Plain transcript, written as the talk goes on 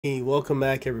Hey, welcome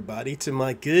back everybody to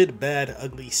my Good, Bad,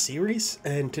 Ugly series,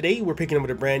 and today we're picking up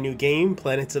with a brand new game,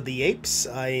 Planets of the Apes.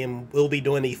 Will be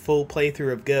doing a full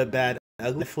playthrough of Good, Bad,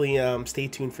 Ugly. Definitely stay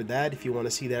tuned for that if you want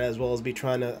to see that, as well as be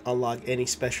trying to unlock any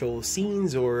special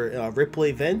scenes or Ripple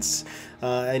events.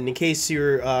 And in case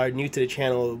you're new to the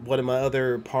channel, one of my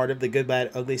other part of the Good,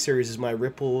 Bad, Ugly series is my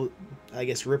Ripple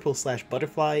slash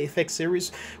butterfly effect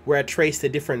series, where I trace the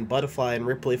different butterfly and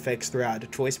ripple effects throughout the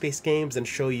choice-based games and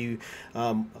show you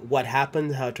what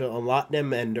happened, how to unlock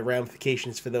them, and the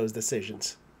ramifications for those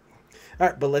decisions.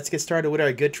 Alright, but let's get started with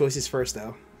our good choices first,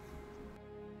 though.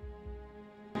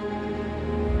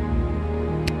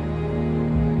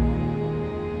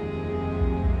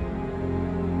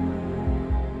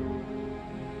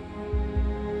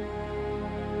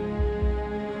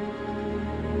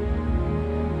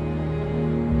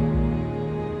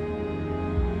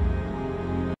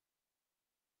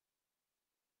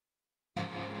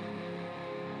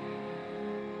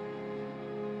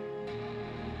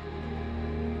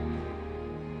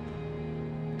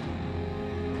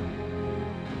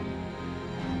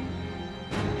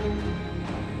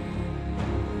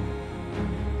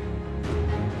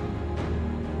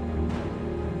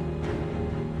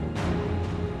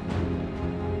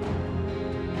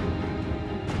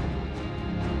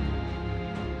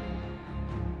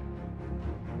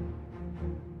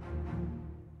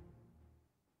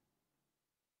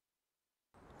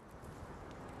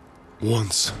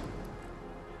 Once,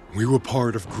 we were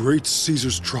part of great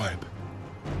Caesar's tribe,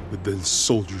 but then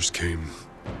soldiers came.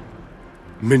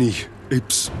 Many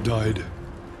apes died,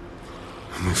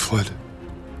 and we fled.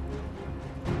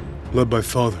 Led by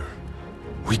father,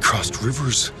 we crossed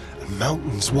rivers and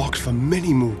mountains, walked for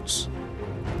many moons,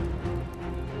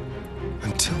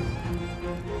 until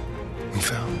we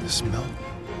found this mountain,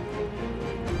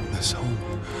 this home,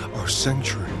 our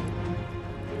sanctuary,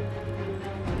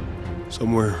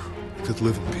 somewhere could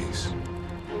live in peace.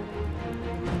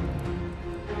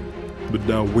 But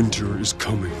now winter is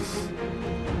coming,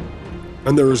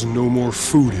 and there is no more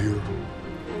food here.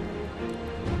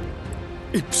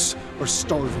 Apes are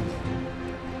starving.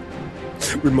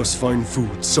 We must find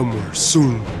food somewhere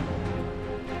soon.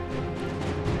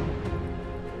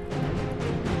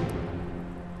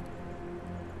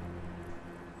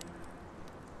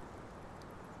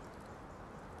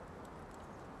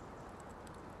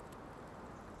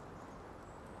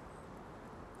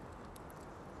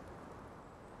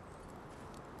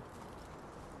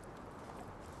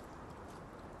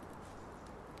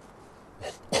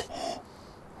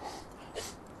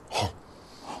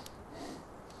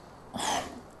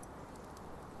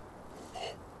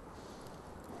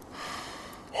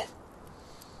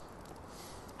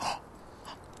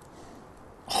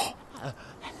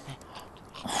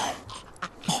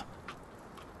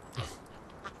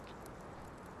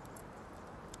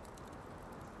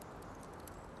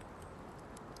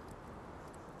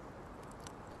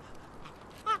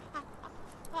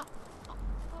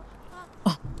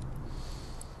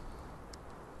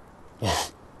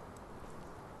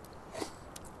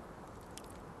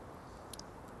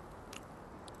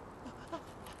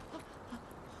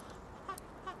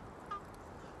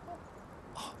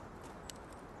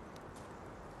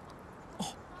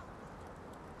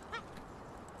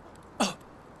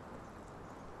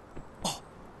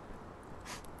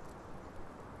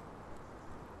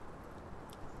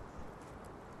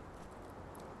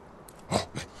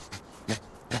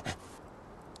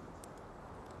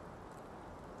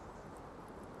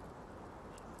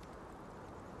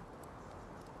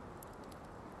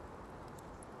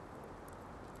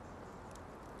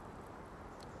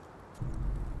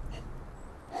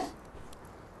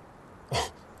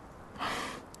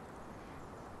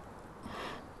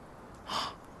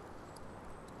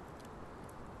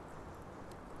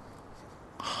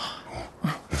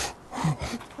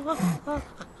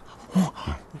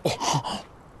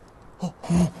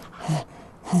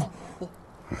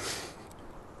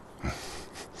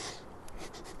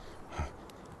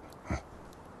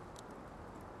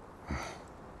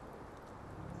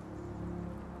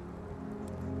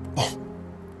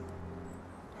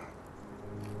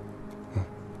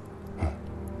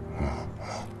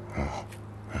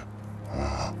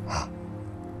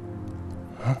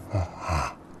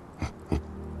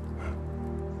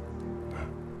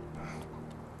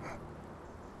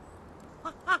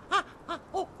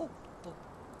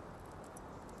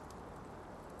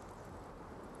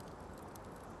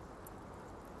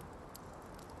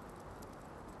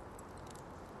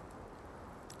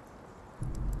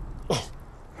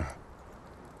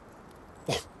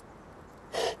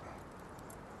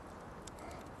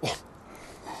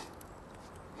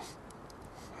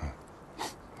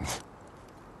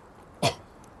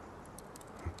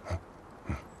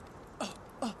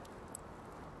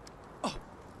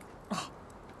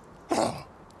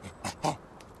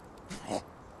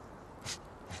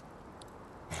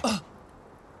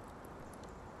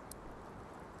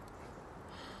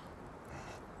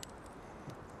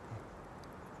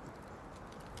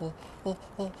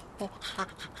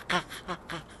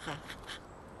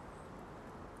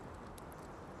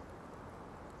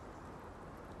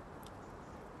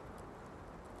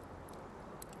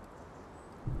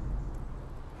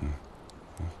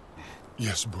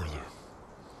 Yes, brother.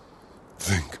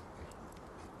 Think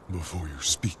before you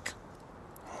speak.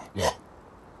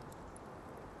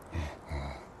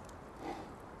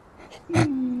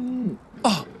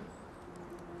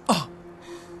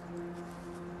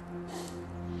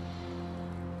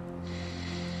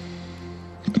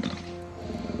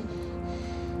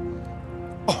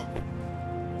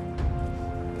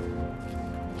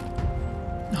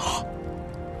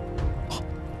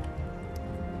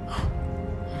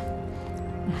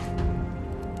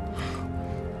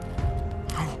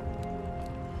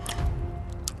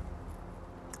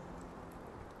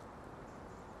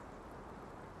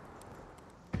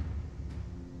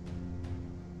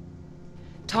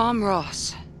 Tom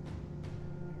Ross.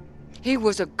 He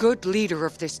was a good leader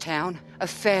of this town, a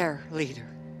fair leader.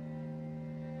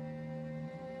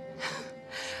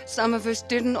 Some of us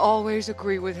didn't always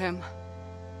agree with him.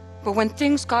 But when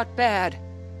things got bad,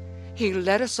 he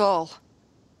led us all.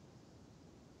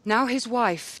 Now his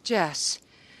wife, Jess,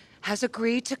 has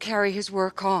agreed to carry his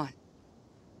work on.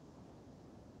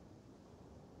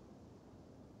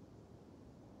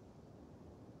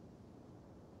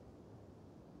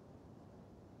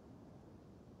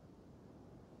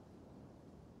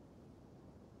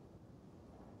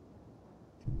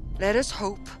 Let us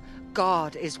hope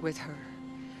God is with her,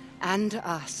 and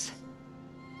us.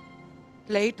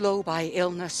 Laid low by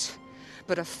illness,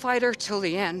 but a fighter till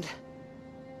the end.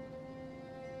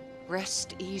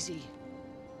 Rest easy,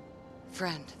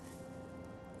 friend.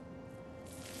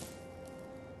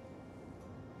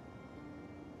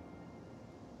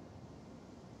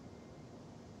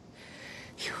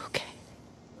 You okay?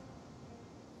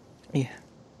 Yeah.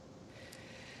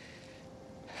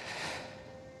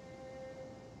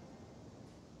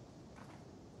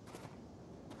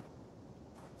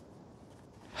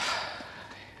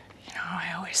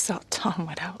 I always thought Tom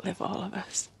would outlive all of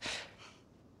us.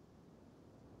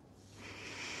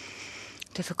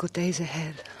 Difficult days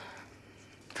ahead.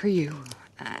 For you,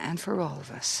 and for all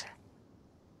of us.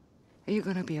 Are you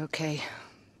gonna be okay?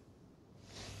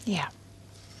 Yeah.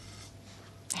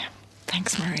 Yeah.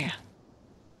 Thanks, Maria.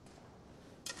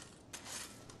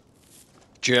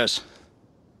 Jess,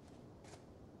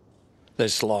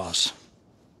 this loss,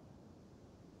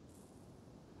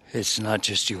 it's not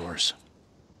just yours.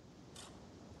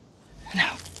 No.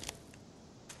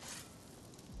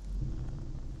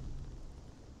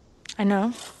 I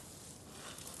know.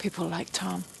 People like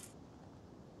Tom.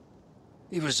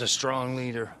 He was a strong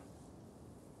leader.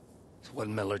 It's what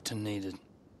Millerton needed.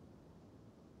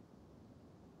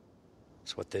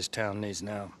 It's what this town needs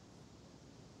now.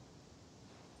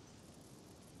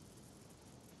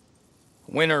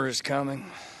 Winter is coming.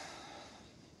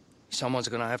 Someone's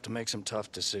gonna have to make some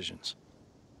tough decisions.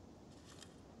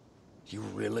 You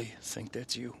really think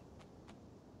that's you?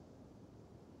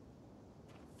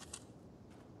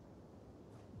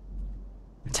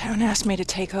 The town asked me to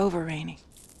take over, Rainey.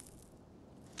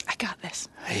 I got this.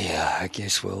 Yeah, I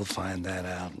guess we'll find that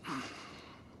out.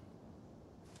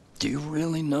 Do you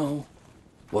really know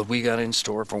what we got in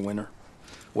store for winter?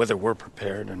 Whether we're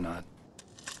prepared or not?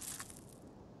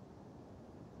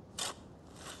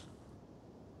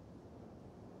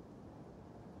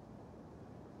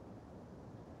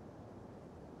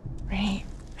 Rainey,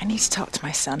 I need to talk to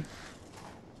my son.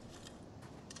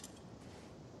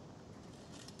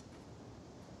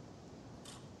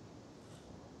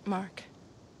 Mark.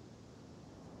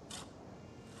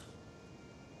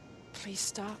 Please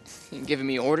stop. You giving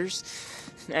me orders?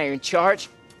 Now you're in charge?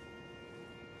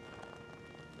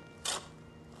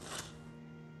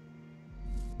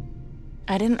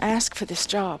 I didn't ask for this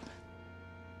job.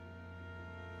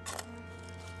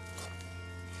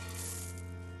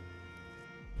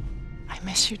 I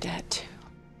miss your dad, too.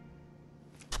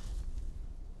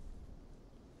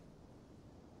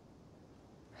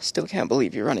 I still can't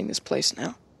believe you're running this place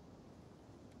now.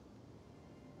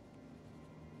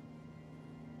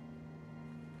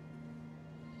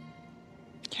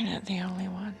 You're not the only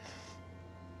one.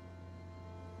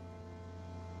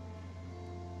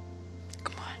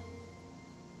 Come on.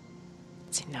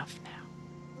 It's enough now.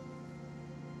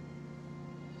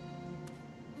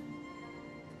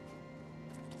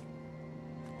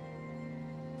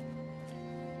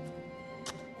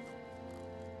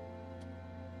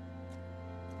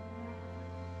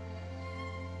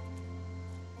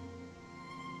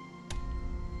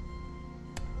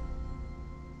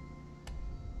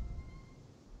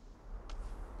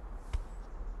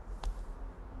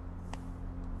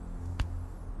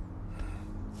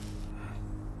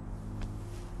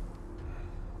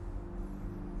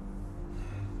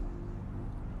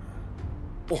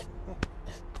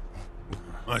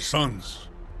 My sons,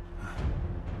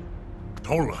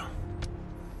 Tola,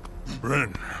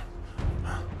 Bryn,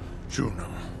 Juno.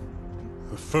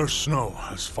 The first snow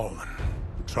has fallen.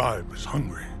 The tribe is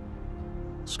hungry,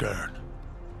 scared.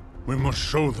 We must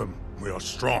show them we are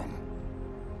strong.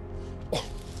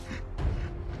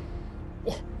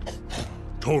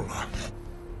 Tola,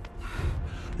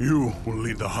 you will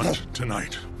lead the hunt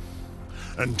tonight,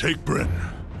 and take Bryn.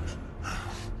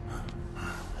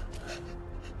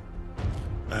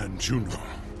 And Juno.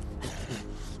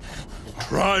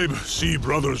 Tribe see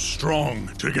brothers strong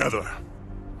together.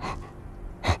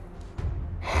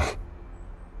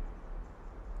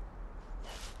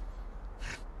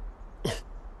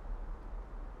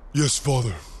 Yes,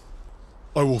 Father.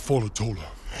 I will follow Tola.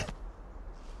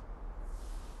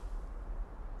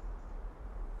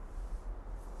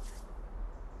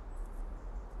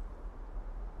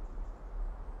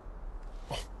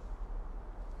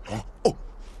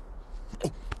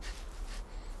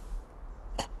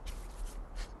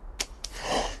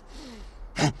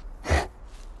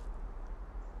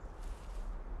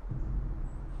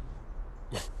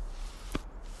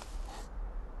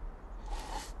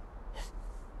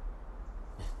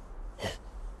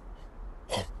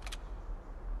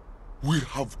 We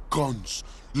have guns,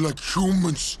 like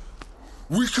humans.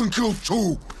 We can kill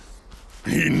too.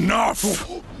 Enough!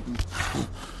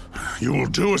 You will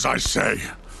do as I say.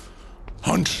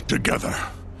 Hunt together.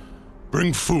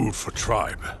 Bring food for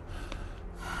tribe.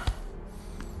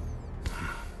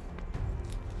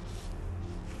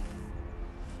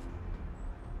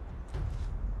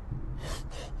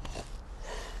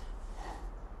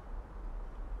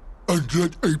 And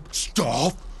let Ape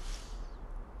starve?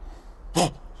 Huh?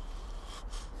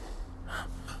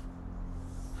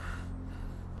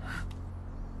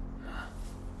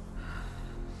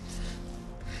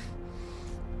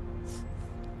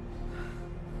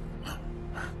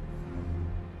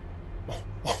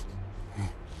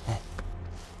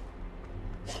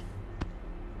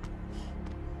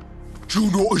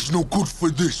 Juno is no good for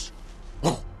this.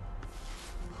 Huh?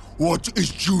 What is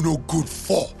Juno good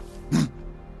for? Hmm?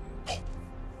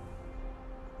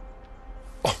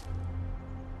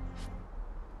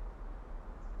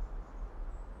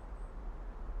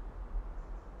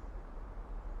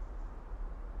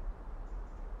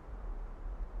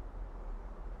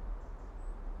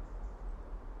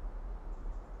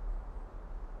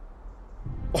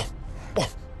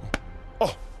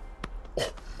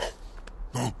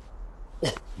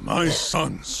 My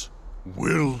sons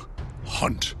will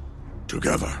hunt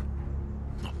together.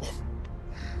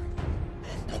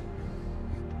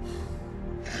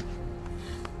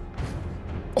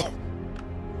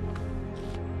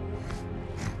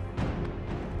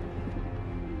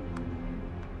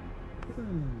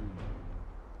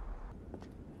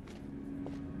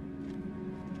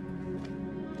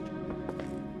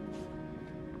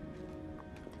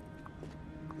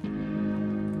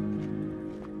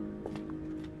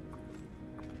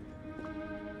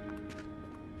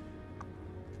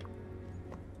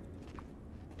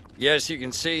 Yes, you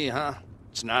can see, huh?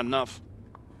 It's not enough.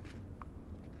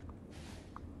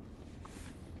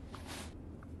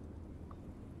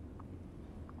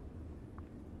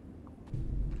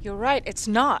 You're right, it's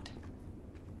not.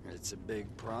 It's a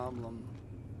big problem.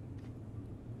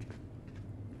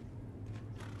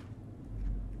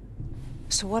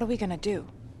 So what are we gonna do?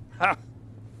 Ha!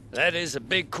 That is a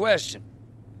big question.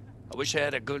 I wish I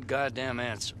had a good goddamn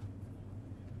answer.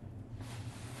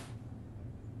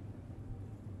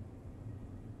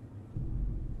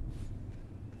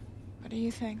 What do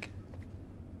you think?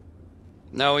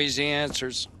 No easy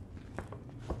answers.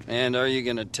 And are you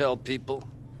gonna tell people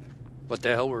what the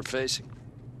hell we're facing?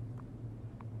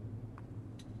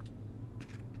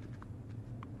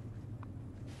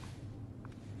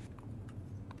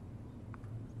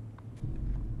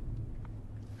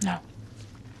 No.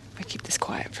 We keep this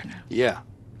quiet for now. Yeah,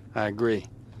 I agree.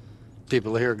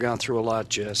 People here have gone through a lot,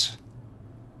 Jess.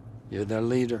 You're their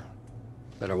leader.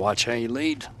 Better watch how you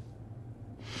lead.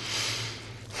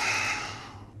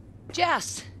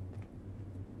 Jess!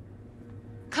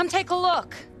 Come take a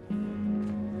look.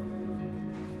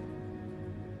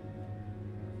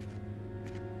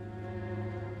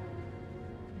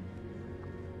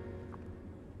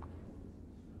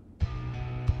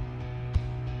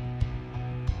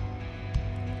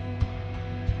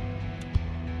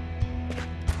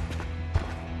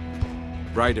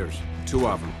 Riders, 2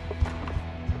 of them.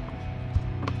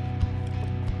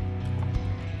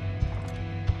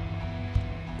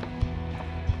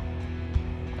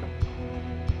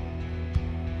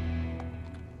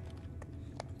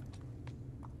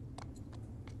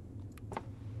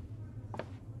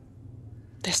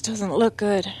 This doesn't look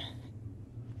good.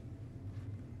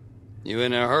 You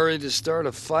in a hurry to start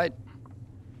a fight?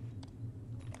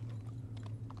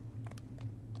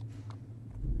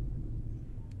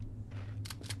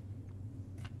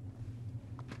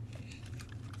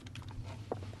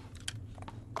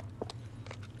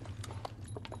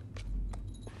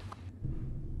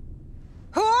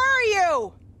 Who are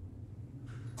you?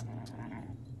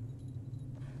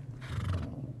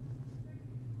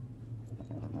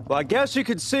 Well, I guess you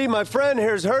could see my friend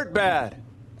here's hurt bad.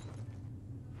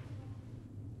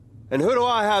 And who do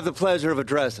I have the pleasure of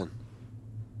addressing?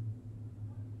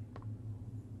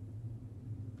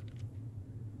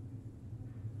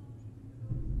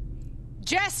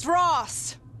 Jess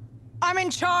Ross. I'm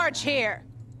in charge here.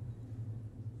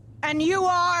 And you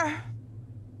are?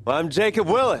 Well, I'm Jacob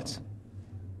Willits.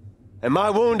 And my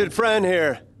wounded friend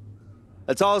here,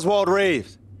 that's Oswald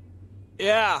Reeves.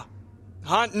 Yeah,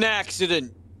 hunting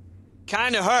accident.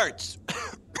 Kinda hurts.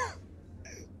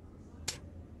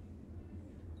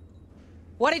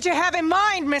 What did you have in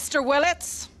mind, Mr.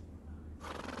 Willits?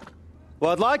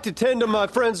 Well, I'd like to tend to my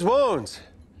friend's wounds.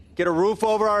 Get a roof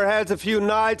over our heads a few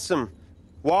nights, some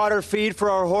water, feed for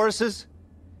our horses.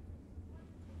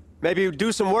 Maybe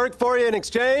do some work for you in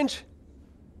exchange?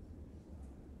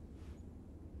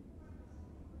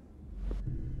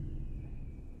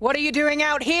 What are you doing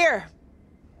out here?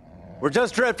 We're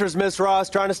just drifters, Miss Ross,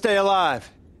 trying to stay alive.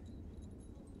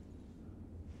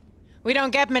 We don't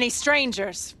get many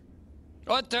strangers.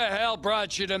 What the hell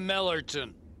brought you to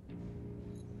Millerton?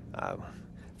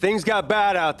 Things got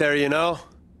bad out there, you know.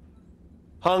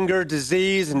 Hunger,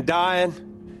 disease, and dying.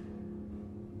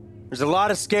 There's a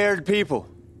lot of scared people.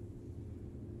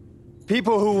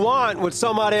 People who want what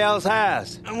somebody else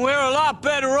has. And we're a lot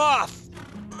better off.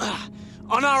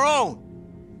 On our own.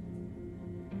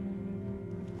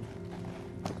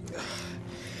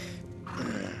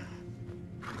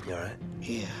 You all right?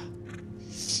 Yeah.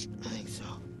 I think so.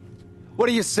 What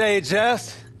do you say,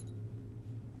 Jess?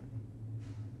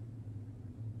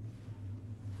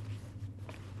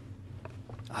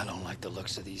 I don't like the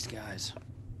looks of these guys.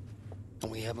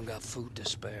 And we haven't got food to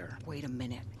spare. Wait a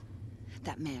minute.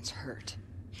 That man's hurt.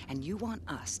 And you want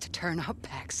us to turn our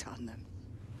backs on them.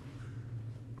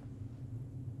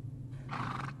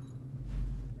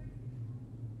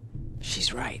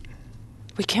 She's right.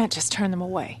 We can't just turn them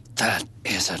away. That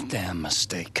is a damn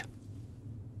mistake.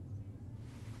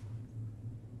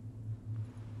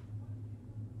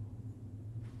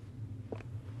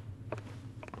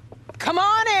 Come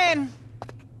on in!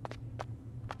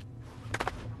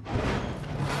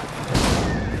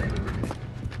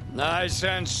 Nice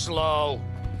and slow.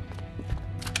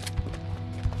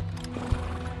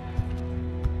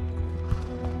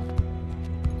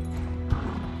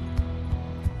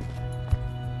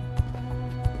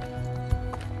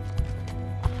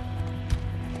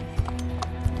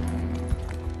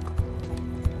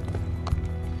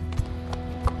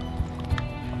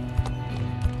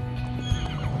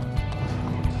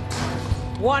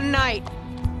 One night,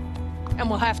 and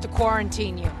we'll have to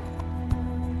quarantine you.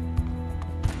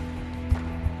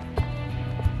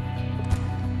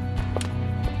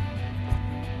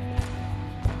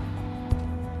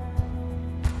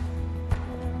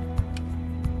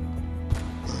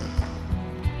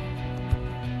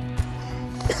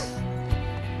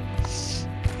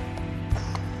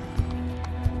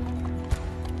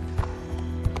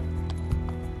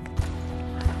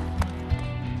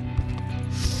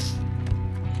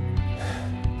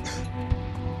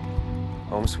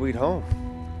 Home sweet home.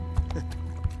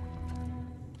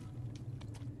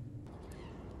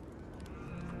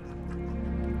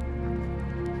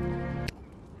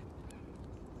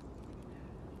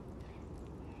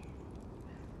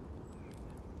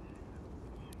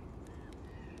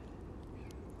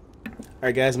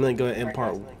 Alright guys, I'm gonna go ahead and end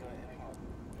part.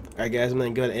 Alright guys, I'm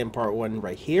gonna go ahead and end part 1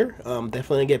 right here. Definitely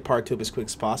gonna get part 2 up as quick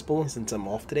as possible since I'm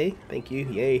off today. Thank you,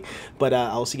 yay. But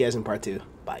I'll see you guys in part 2.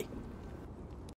 Bye.